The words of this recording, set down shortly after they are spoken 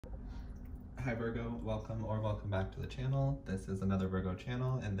Hi Virgo, welcome or welcome back to the channel. This is another Virgo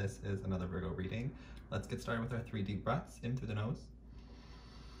channel and this is another Virgo reading. Let's get started with our 3 deep breaths in through the nose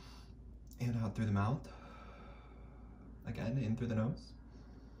and out through the mouth. Again, in through the nose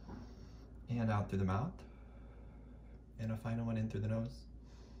and out through the mouth. And a final one in through the nose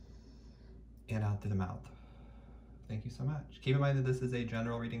and out through the mouth. Thank you so much. Keep in mind that this is a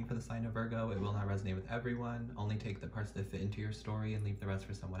general reading for the sign of Virgo. It will not resonate with everyone. Only take the parts that fit into your story and leave the rest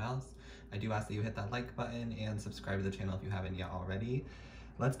for someone else. I do ask that you hit that like button and subscribe to the channel if you haven't yet already.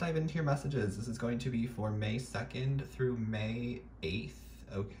 Let's dive into your messages. This is going to be for May 2nd through May 8th,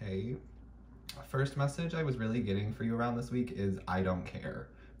 okay? First message I was really getting for you around this week is I don't care.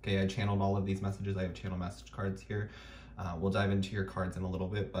 Okay, I channeled all of these messages. I have channel message cards here. We'll dive into your cards in a little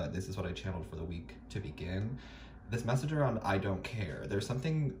bit, but this is what I channeled for the week to begin. This message around I don't care. There's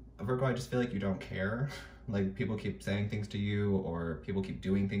something, Virgo, I just feel like you don't care. Like people keep saying things to you or people keep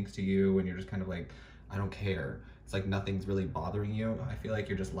doing things to you and you're just kind of like, I don't care. It's like nothing's really bothering you. I feel like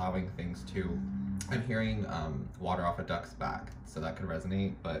you're just allowing things to, I'm hearing water off a duck's back, so that could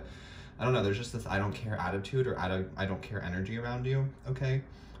resonate, but I don't know, there's just this I don't care attitude or I don't care energy around you, okay?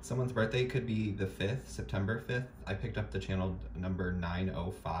 Someone's birthday could be the 5th, September 5th. I picked up the channel number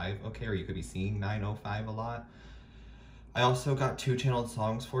 905, okay? Or you could be seeing 905 a lot. I also got 2 channeled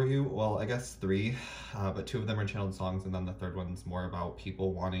songs for you. Well, I guess 3, but 2 of them are channeled songs, and then the third one's more about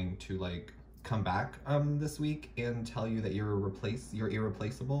people wanting to like come back this week and tell you that you're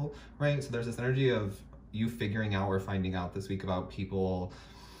irreplaceable, right? So there's this energy of you figuring out or finding out this week about people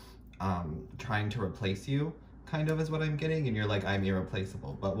trying to replace you, kind of is what I'm getting, and you're like, I'm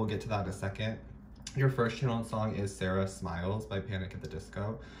irreplaceable, but we'll get to that in a second. Your first channeled song is Sarah Smiles by Panic at the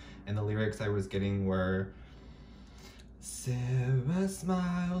Disco, and the lyrics I was getting were, Sarah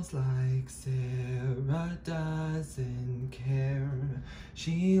smiles like Sarah doesn't care.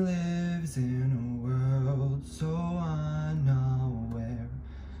 She lives in a world so unaware.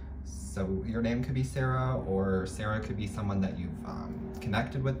 So your name could be Sarah, or Sarah could be someone that you've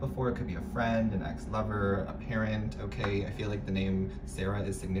connected with before. It could be a friend, an ex-lover, a parent, okay? I feel like the name Sarah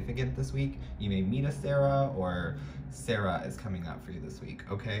is significant this week. You may meet a Sarah, or Sarah is coming up for you this week,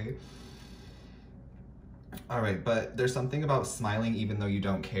 okay? All right, but there's something about smiling even though you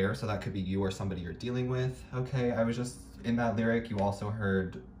don't care, so that could be you or somebody you're dealing with, okay? I was just, in that lyric, you also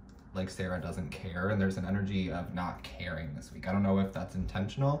heard, like, Sarah doesn't care, and there's an energy of not caring this week. I don't know if that's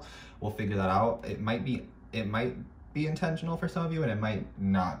intentional. We'll figure that out. It might be intentional for some of you, and it might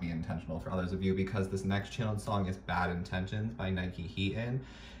not be intentional for others of you, because this next channeled song is Bad Intentions by Nike Heaton,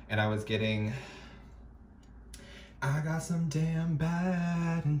 and I was getting, I got some damn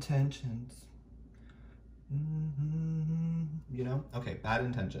bad intentions. You know? Okay, Bad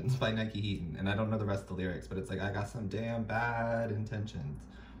Intentions by Nike Heaton. And I don't know the rest of the lyrics, but it's like, I got some damn bad intentions.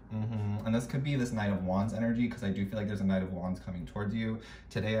 And this could be this Knight of Wands energy, because I do feel like there's a Knight of Wands coming towards you.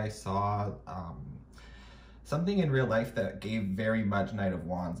 Today I saw something in real life that gave very much Knight of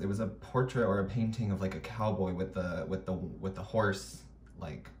Wands. It was a portrait or a painting of like a cowboy with the horse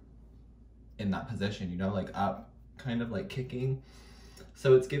like in that position, you know, like up, kind of like kicking.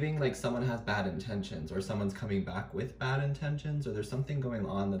 So it's giving like someone has bad intentions, or someone's coming back with bad intentions, or there's something going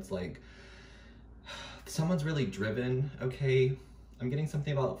on that's like, someone's really driven, okay? I'm getting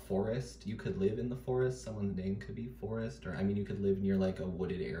something about forest. You could live in the forest. Someone's name could be Forest, or I mean, you could live near like a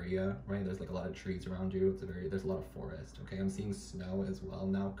wooded area, right? There's like a lot of trees around you. There's a lot of forest, okay? I'm seeing snow as well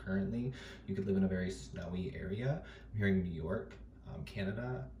now currently. You could live in a very snowy area. I'm hearing New York,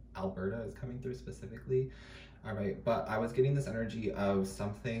 Canada, Alberta is coming through specifically. All right, but I was getting this energy of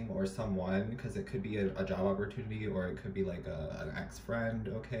something or someone, because it could be a job opportunity, or it could be like an ex-friend,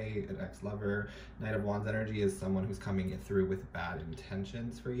 okay, an ex-lover. Knight of Wands energy is someone who's coming through with bad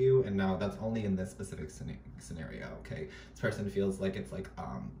intentions for you, and now that's only in this specific scenario, okay? This person feels like it's like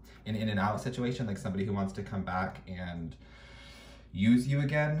an in and out situation, like somebody who wants to come back and use you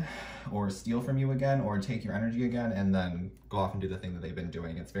again, or steal from you again, or take your energy again, and then go off and do the thing that they've been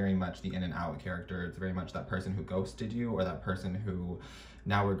doing. It's very much the in and out character. It's very much that person who ghosted you, or that person who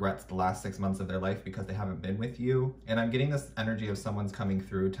now regrets the last 6 months of their life because they haven't been with you. And I'm getting this energy of someone's coming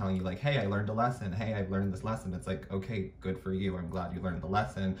through telling you like, hey, I learned a lesson. Hey, I've learned this lesson. It's like, okay, good for you. I'm glad you learned the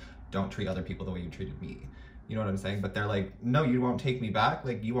lesson. Don't treat other people the way you treated me. You know what I'm saying? But they're like, no, you won't take me back.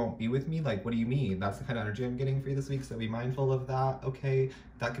 Like, you won't be with me. Like, what do you mean? That's the kind of energy I'm getting for you this week. So be mindful of that, okay?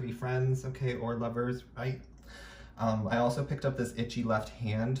 That could be friends, okay, or lovers, right? I also picked up this itchy left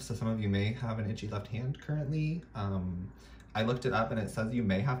hand. So some of you may have an itchy left hand currently. I looked it up and it says you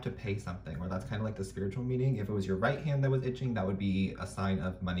may have to pay something, or that's kind of like the spiritual meaning. If it was your right hand that was itching, that would be a sign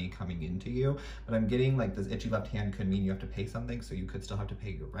of money coming into you. But I'm getting like this itchy left hand could mean you have to pay something, so you could still have to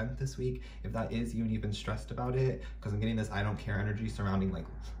pay your rent this week. If that is you and you've been stressed about it, because I'm getting this I don't care energy surrounding like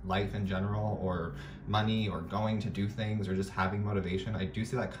life in general, or money, or going to do things, or just having motivation. I do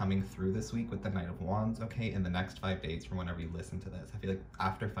see that coming through this week with the Knight of Wands, okay, in the next 5 days from whenever you listen to this. I feel like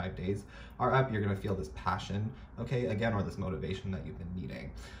after 5 days are up, you're gonna feel this passion, okay, again, or this motivation that you've been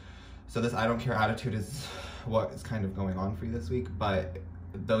needing. So this I don't care attitude is what is kind of going on for you this week. But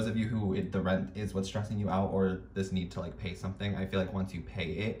those of you who the rent is what's stressing you out, or this need to like pay something, I feel like once you pay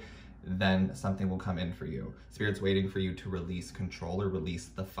it, then something will come in for you. Spirit's waiting for you to release control or release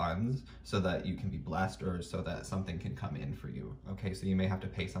the funds so that you can be blessed, or so that something can come in for you. Okay, so you may have to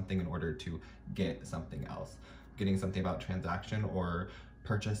pay something in order to get something else. Getting something about transaction or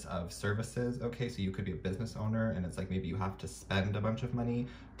purchase of services, okay? So you could be a business owner and it's like maybe you have to spend a bunch of money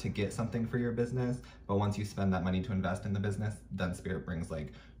to get something for your business, but once you spend that money to invest in the business, then Spirit brings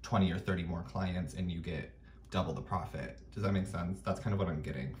like 20 or 30 more clients and you get double the profit. Does that make sense? That's kind of what I'm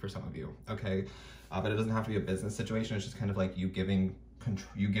getting for some of you, okay? But it doesn't have to be a business situation. It's just kind of like you giving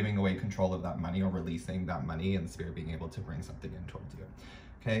away control of that money, or releasing that money, and Spirit being able to bring something in towards you,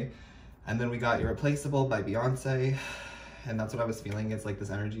 okay? And then we got Irreplaceable by Beyonce. And that's what I was feeling. It's like this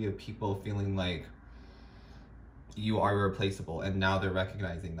energy of people feeling like you are irreplaceable, and now they're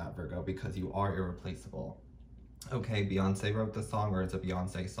recognizing that, Virgo, because you are irreplaceable. Okay, Beyonce wrote this song, or it's a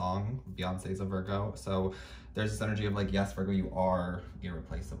Beyonce song. Beyonce's a Virgo, so there's this energy of like, yes, Virgo, you are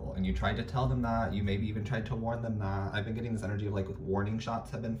irreplaceable, and you tried to tell them that. You maybe even tried to warn them that. I've been getting this energy of like warning shots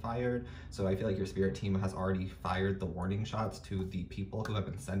have been fired, so I feel like your spirit team has already fired the warning shots to the people who have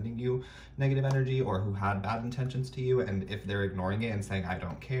been sending you negative energy, or who had bad intentions to you, and if they're ignoring it and saying, I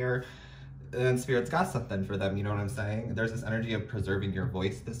don't care, then Spirit's got something for them, you know what I'm saying? There's this energy of preserving your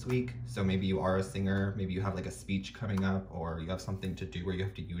voice this week. So maybe you are a singer, maybe you have like a speech coming up, or you have something to do where you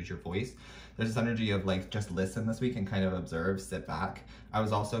have to use your voice. There's this energy of like, just listen this week and kind of observe, sit back. I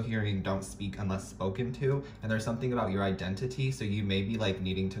was also hearing don't speak unless spoken to, and there's something about your identity. So you may be like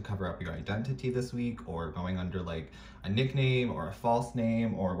needing to cover up your identity this week, or going under like a nickname or a false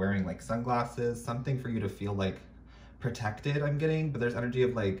name, or wearing like sunglasses, something for you to feel like protected, I'm getting. But there's energy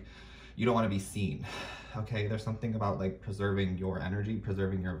of like, you don't want to be seen, okay? There's something about like preserving your energy,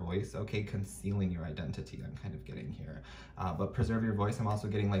 preserving your voice, okay? Concealing your identity, I'm kind of getting here. But preserve your voice, I'm also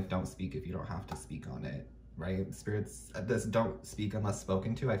getting like, don't speak if you don't have to speak on it, right? Spirits, this don't speak unless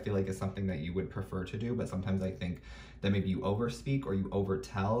spoken to, I feel like is something that you would prefer to do, but sometimes I think that maybe you overspeak or you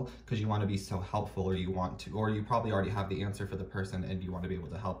overtell because you want to be so helpful, or you want to, or you probably already have the answer for the person and you want to be able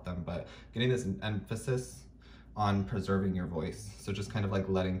to help them. But getting this emphasis on preserving your voice. So just kind of like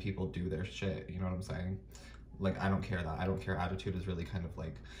letting people do their shit, you know what I'm saying? Like, I don't care that. I don't care attitude is really kind of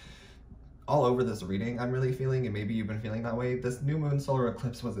like all over this reading, I'm really feeling, and maybe you've been feeling that way. This new moon solar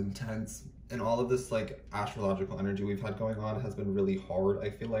eclipse was intense, and all of this like astrological energy we've had going on has been really hard, I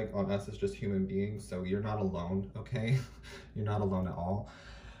feel like, on us as just human beings. So you're not alone, okay? You're not alone at all.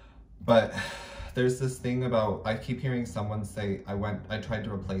 But there's this thing about, I keep hearing someone say, I tried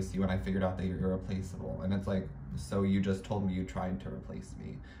to replace you and I figured out that you're irreplaceable. And it's like, so you just told me you tried to replace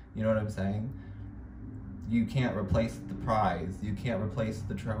me. You know what I'm saying? You can't replace the prize. You can't replace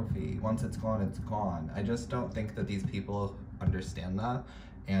the trophy. Once it's gone, it's gone. I just don't think that these people understand that.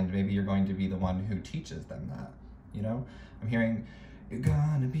 And maybe you're going to be the one who teaches them that, you know? I'm hearing, you're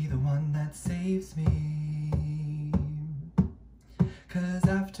gonna be the one that saves me. 'Cause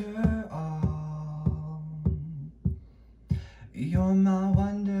after all, you're my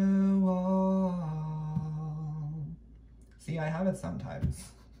wonderwall. See, I have it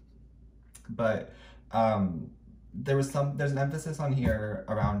sometimes. But there's an emphasis on here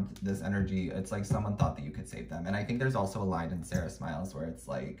around this energy. It's like someone thought that you could save them. And I think there's also a line in Sarah Smiles where it's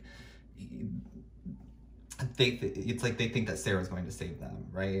like, it's like they think that Sarah's going to save them,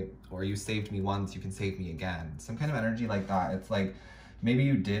 right? Or you saved me once, you can save me again. Some kind of energy like that. It's like, maybe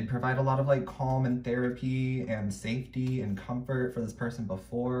you did provide a lot of like calm and therapy and safety and comfort for this person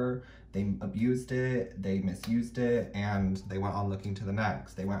before. They abused it, they misused it, and they went on looking to the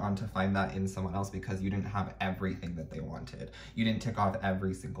next. They went on to find that in someone else because you didn't have everything that they wanted. You didn't tick off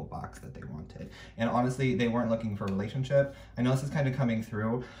every single box that they wanted. And honestly, they weren't looking for a relationship. I know this is kind of coming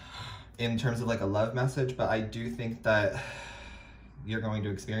through in terms of like a love message, but I do think that you're going to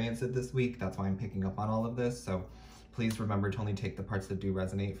experience it this week. That's why I'm picking up on all of this. So please remember to only take the parts that do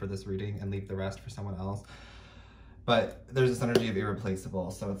resonate for this reading and leave the rest for someone else. But there's this energy of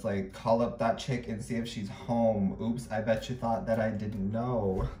irreplaceable. So it's like, call up that chick and see if she's home. Oops, I bet you thought that I didn't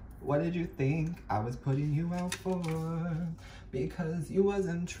know. What did you think I was putting you out for? Because you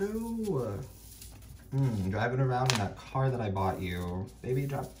wasn't true. Driving around in that car that I bought you. Baby,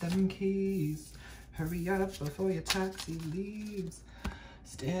 drop them keys. Hurry up before your taxi leaves.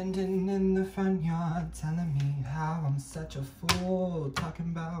 Standing in the front yard telling me how I'm such a fool. Talking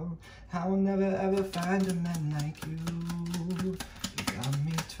about how I'll never ever find a man like you. You got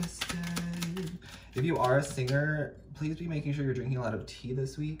me twisted. If you are a singer, please be making sure you're drinking a lot of tea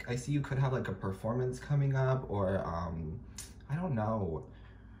this week. I see you could have like a performance coming up, or I don't know.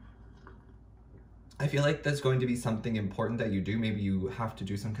 I feel like there's going to be something important that you do. Maybe you have to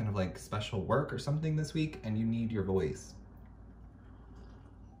do some kind of like special work or something this week and you need your voice.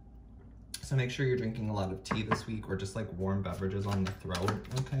 So make sure you're drinking a lot of tea this week, or just like warm beverages on the throat,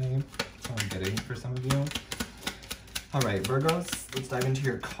 okay? That's what I'm getting for some of you. All right, Virgos, let's dive into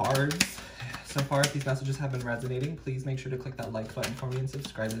your cards. So far, if these messages have been resonating, please make sure to click that like button for me and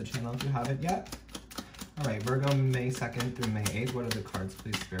subscribe to the channel if you haven't yet. All right, Virgo, May 2nd through May 8th. What are the cards,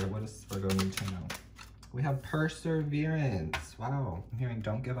 please, Spirit? What does Virgo need to know? We have perseverance. Wow, I'm hearing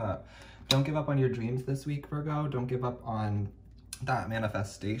don't give up. Don't give up on your dreams this week, Virgo. Don't give up on that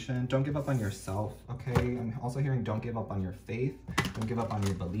manifestation. Don't give up on yourself, okay? I'm also hearing don't give up on your faith. Don't give up on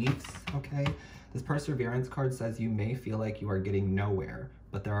your beliefs, okay? This perseverance card says you may feel like you are getting nowhere,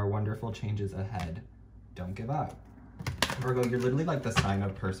 but there are wonderful changes ahead. Don't give up. Virgo, you're literally like the sign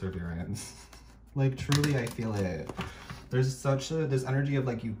of perseverance. Like truly, I feel it. There's this energy of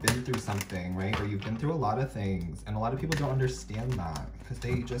like you've been through something, right? Or you've been through a lot of things, and a lot of people don't understand that because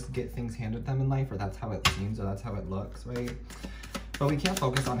they just get things handed them in life, or that's how it seems, or that's how it looks, right? But we can't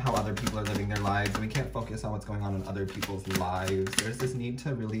focus on how other people are living their lives, and we can't focus on what's going on in other people's lives. There's this need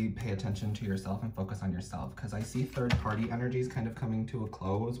to really pay attention to yourself and focus on yourself, because I see third-party energies kind of coming to a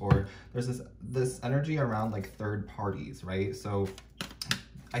close, or there's this energy around like third parties, right? So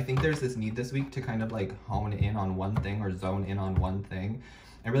I think there's this need this week to kind of like hone in on one thing, or zone in on one thing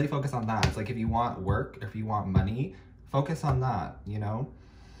and really focus on that. It's like if you want work, if you want money, focus on that, you know?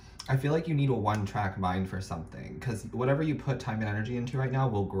 I feel like you need a one-track mind for something, because whatever you put time and energy into right now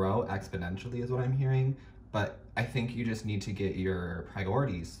will grow exponentially is what I'm hearing. But I think you just need to get your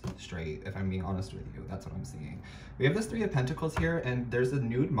priorities straight, if I'm being honest with you. That's what I'm seeing. We have this Three of Pentacles here, and there's a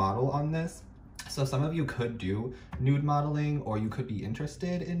nude model on this. So some of you could do nude modeling, or you could be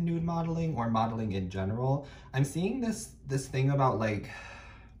interested in nude modeling or modeling in general. I'm seeing this thing about like,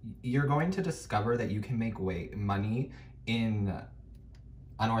 you're going to discover that you can make money in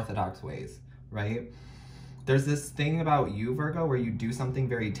unorthodox ways, right? There's this thing about you, Virgo, where you do something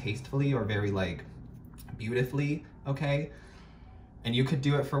very tastefully or very like beautifully, okay? And you could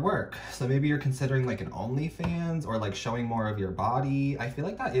do it for work. So maybe you're considering like an OnlyFans, or like showing more of your body. I feel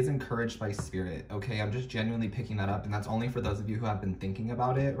like that is encouraged by spirit, okay? I'm just genuinely picking that up, and that's only for those of you who have been thinking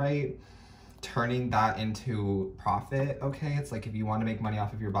about it, right? Turning that into profit, okay? It's like if you want to make money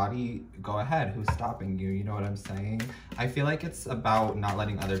off of your body, go ahead. Who's stopping you? You know what I'm saying? I feel like it's about not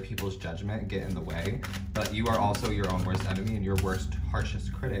letting other people's judgment get in the way, but you are also your own worst enemy and your worst,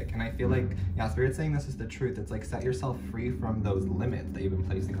 harshest critic. And I feel like, yeah, Spirit's saying this is the truth. It's like set yourself free from those limits that you've been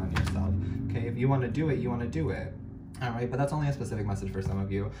placing on yourself, okay? If you want to do it, you want to do it. All right, but that's only a specific message for some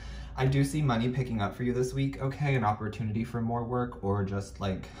of you. I do see money picking up for you this week, okay? An opportunity for more work, or just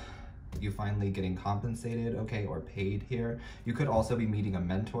like you finally getting compensated, okay, or paid here. You could also be meeting a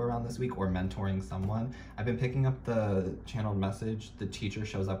mentor around this week, or mentoring someone. I've been picking up the channeled message, the teacher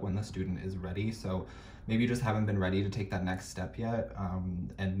shows up when the student is ready. So maybe you just haven't been ready to take that next step yet,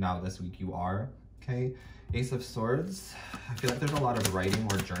 and now this week you are, okay? Ace of Swords, I feel like there's a lot of writing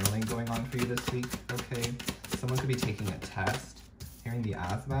or journaling going on for you this week, okay? Someone could be taking a test, hearing the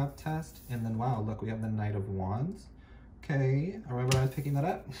ASVAB test, and then wow, look, we have the Knight of Wands. Okay, I remember when I was picking that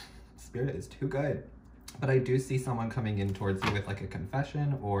up. Spirit is too good. But I do see someone coming in towards you with like a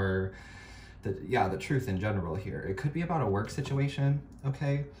confession, or the truth in general here. It could be about a work situation,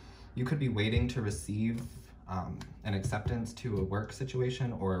 okay? You could be waiting to receive an acceptance to a work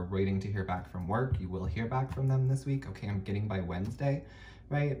situation, or waiting to hear back from work. You will hear back from them this week, okay? I'm getting by Wednesday,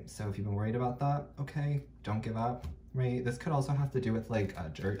 right? So if you've been worried about that, okay, don't give up, right? This could also have to do with like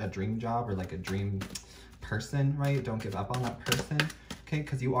a dream job, or like a dream person, right? Don't give up on that person, okay?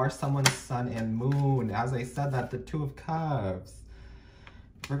 Because you are someone's sun and moon. As I said that, the Two of Cups.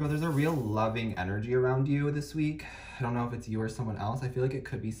 Virgo, there's a real loving energy around you this week. I don't know if it's you or someone else. I feel like it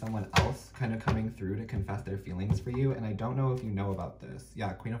could be someone else kind of coming through to confess their feelings for you, and I don't know if you know about this. Yeah,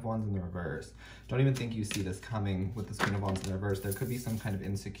 Queen of Wands in the reverse. Don't even think you see this coming with this Queen of Wands in the reverse. There could be some kind of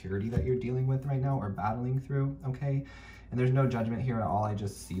insecurity that you're dealing with right now, or battling through, okay? And there's no judgment here at all. I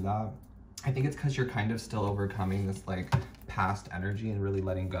just see that. I think it's because you're kind of still overcoming this like past energy and really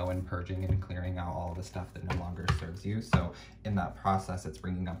letting go and purging and clearing out all the stuff that no longer serves you. So in that process, it's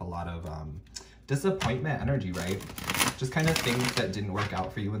bringing up a lot of disappointment energy, right? Just kind of things that didn't work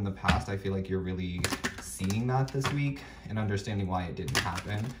out for you in the past. I feel like you're really seeing that this week and understanding why it didn't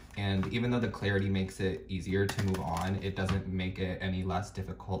happen. And even though the clarity makes it easier to move on, it doesn't make it any less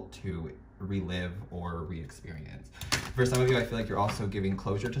difficult to relive or re-experience. For some of you, I feel like you're also giving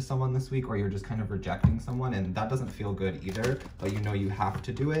closure to someone this week, or you're just kind of rejecting someone, and that doesn't feel good either, but you know you have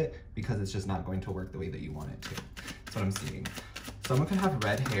to do it because it's just not going to work the way that you want it to. That's what I'm seeing. Someone could have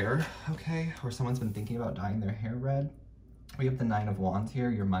red hair, okay? Or someone's been thinking about dyeing their hair red. We have the 9 of Wands here.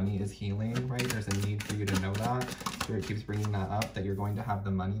 Your money is healing, right? There's a need for you to know that. Spirit keeps bringing that up, that you're going to have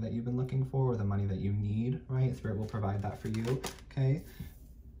the money that you've been looking for, or the money that you need, right? Spirit will provide that for you, okay?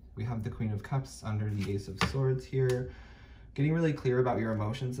 We have the Queen of Cups under the Ace of Swords here. Getting really clear about your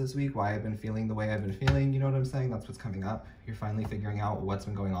emotions this week, why I've been feeling the way I've been feeling, you know what I'm saying? That's what's coming up. You're finally figuring out what's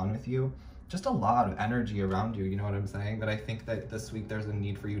been going on with you. Just a lot of energy around you, you know what I'm saying? But I think that this week there's a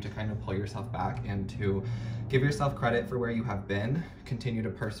need for you to kind of pull yourself back and to give yourself credit for where you have been. Continue to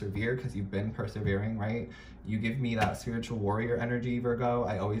persevere because you've been persevering, right? You give me that spiritual warrior energy, Virgo.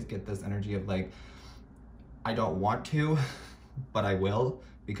 I always get this energy of like, I don't want to, but I will,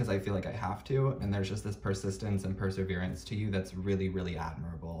 because I feel like I have to. And there's just this persistence and perseverance to you that's really, really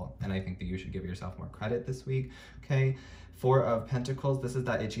admirable. And I think that you should give yourself more credit this week, okay? 4 of Pentacles, this is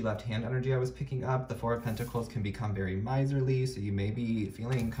that itchy left hand energy I was picking up. The 4 of Pentacles can become very miserly, so you may be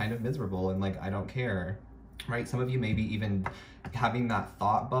feeling kind of miserable and like, I don't care, right? Some of you may be even having that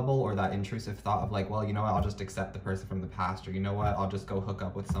thought bubble or that intrusive thought of like, well, you know what, I'll just accept the person from the past, or you know what, I'll just go hook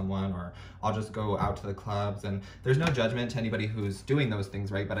up with someone, or I'll just go out to the clubs. And there's no judgment to anybody who's doing those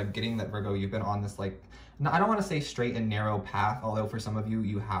things, right? But I'm getting that, Virgo, you've been on this like, I don't want to say straight and narrow path, although for some of you,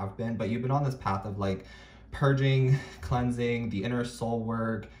 you have been, but you've been on this path of like purging, cleansing, the inner soul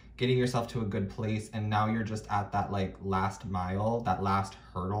work, getting yourself to a good place, and now you're just at that like last mile, that last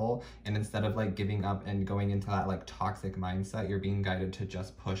hurdle, and instead of like giving up and going into that like toxic mindset, you're being guided to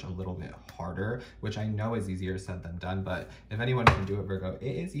just push a little bit harder, which I know is easier said than done, but if anyone can do it, Virgo,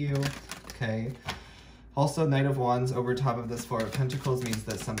 it is you, okay? Also, Knight of Wands over top of this 4 of Pentacles means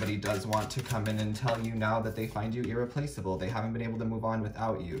that somebody does want to come in and tell you now that they find you irreplaceable. They haven't been able to move on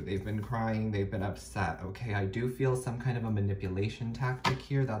without you. They've been crying, they've been upset, okay? I do feel some kind of a manipulation tactic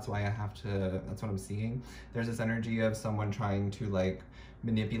here. That's why I have to, that's what I'm seeing. There's this energy of someone trying to like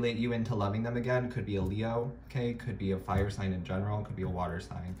manipulate you into loving them again. Could be a Leo, okay? Could be a fire sign in general, could be a water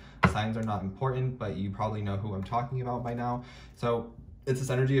sign. Signs are not important, but you probably know who I'm talking about by now. So it's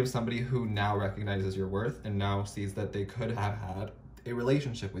this energy of somebody who now recognizes your worth and now sees that they could have had a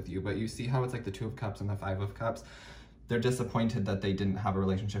relationship with you. But you see how it's like the 2 of Cups and the 5 of Cups? They're disappointed that they didn't have a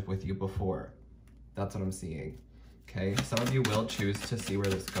relationship with you before. That's what I'm seeing, okay? Some of you will choose to see where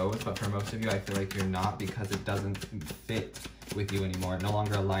this goes, but for most of you, I feel like you're not, because it doesn't fit with you anymore. It no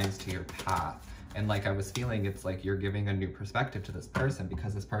longer aligns to your path. And like I was feeling, it's like you're giving a new perspective to this person,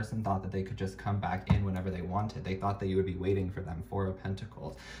 because this person thought that they could just come back in whenever they wanted. They thought that you would be waiting for them, 4 of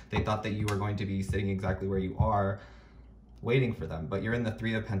Pentacles. They thought that you were going to be sitting exactly where you are, waiting for them, but you're in the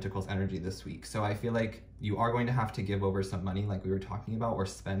 3 of Pentacles energy this week. So I feel like you are going to have to give over some money like we were talking about, or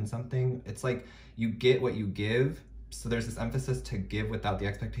spend something. It's like you get what you give. So there's this emphasis to give without the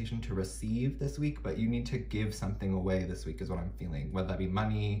expectation to receive this week, but you need to give something away this week is what I'm feeling, whether that be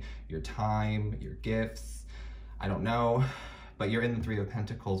money, your time, your gifts, I don't know. But you're in the 3 of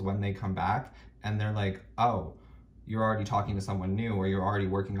Pentacles when they come back and they're like, oh, you're already talking to someone new, or you're already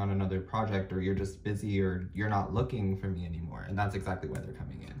working on another project, or you're just busy, or you're not looking for me anymore. And that's exactly why they're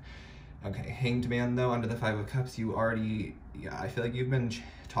coming in. Okay, Hanged Man though, under the 5 of Cups, you already, yeah, I feel like you've been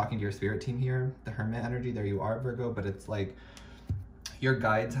talking to your spirit team here, the Hermit energy, there you are, Virgo, but it's like your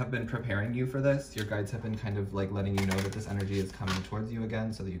guides have been preparing you for this. Your guides have been kind of like letting you know that this energy is coming towards you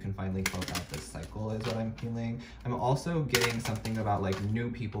again, so that you can finally close out this cycle is what I'm feeling. I'm also getting something about like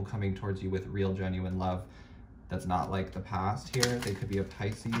new people coming towards you with real, genuine love. That's not like the past here. They could be a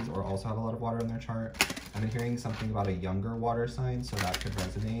Pisces or also have a lot of water in their chart. I've been hearing something about a younger water sign, so that could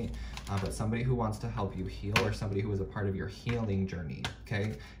resonate. But somebody who wants to help you heal, or somebody who is a part of your healing journey,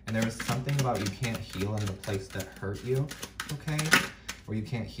 okay? And there was something about you can't heal in the place that hurt you, okay? Or you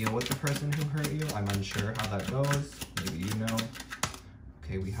can't heal with the person who hurt you. I'm unsure how that goes. Maybe you know.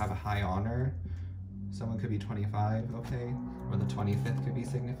 Okay, we have a high honor. Someone could be 25, okay? Or the 25th could be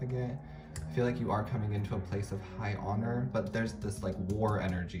significant. I feel like you are coming into a place of high honor, but there's this like war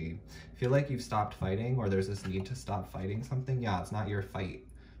energy. I feel like you've stopped fighting, or there's this need to stop fighting something. Yeah, it's not your fight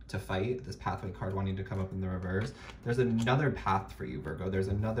to this pathway card wanting to come up in the reverse. There's another path for you, Virgo. There's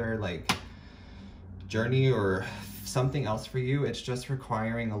another like journey or something else for you. It's just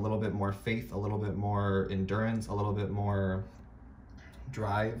requiring a little bit more faith, a little bit more endurance, a little bit more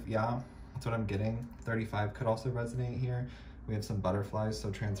drive. Yeah, that's what I'm getting. 35 could also resonate here. We have some butterflies, so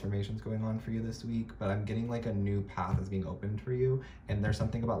transformations going on for you this week, but I'm getting like a new path is being opened for you, and there's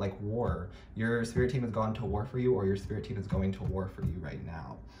something about like war. Your spirit team has gone to war for you, or your spirit team is going to war for you right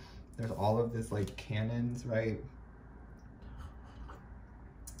now. There's all of this like cannons, right?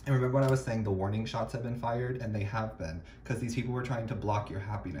 And remember when I was saying the warning shots have been fired, and they have been, because these people were trying to block your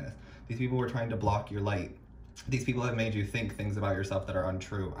happiness. These people were trying to block your light. These people have made you think things about yourself that are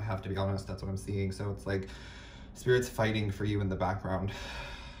untrue. I have to be honest, that's what I'm seeing. So it's like Spirit's fighting for you in the background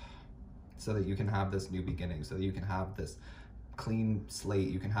so that you can have this new beginning, so that you can have this clean slate,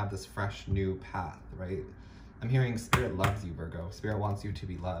 you can have this fresh new path, right? I'm hearing Spirit loves you, Virgo. Spirit wants you to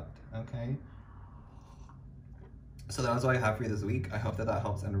be loved, okay? So that was what I have for you this week. I hope that that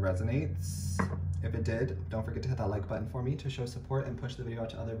helps and resonates. If it did, don't forget to hit that like button for me to show support and push the video out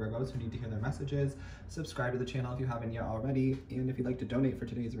to other Virgos who need to hear their messages. Subscribe to the channel if you haven't yet already. And if you'd like to donate for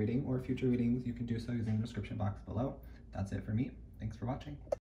today's reading or future readings, you can do so using the description box below. That's it for me. Thanks for watching.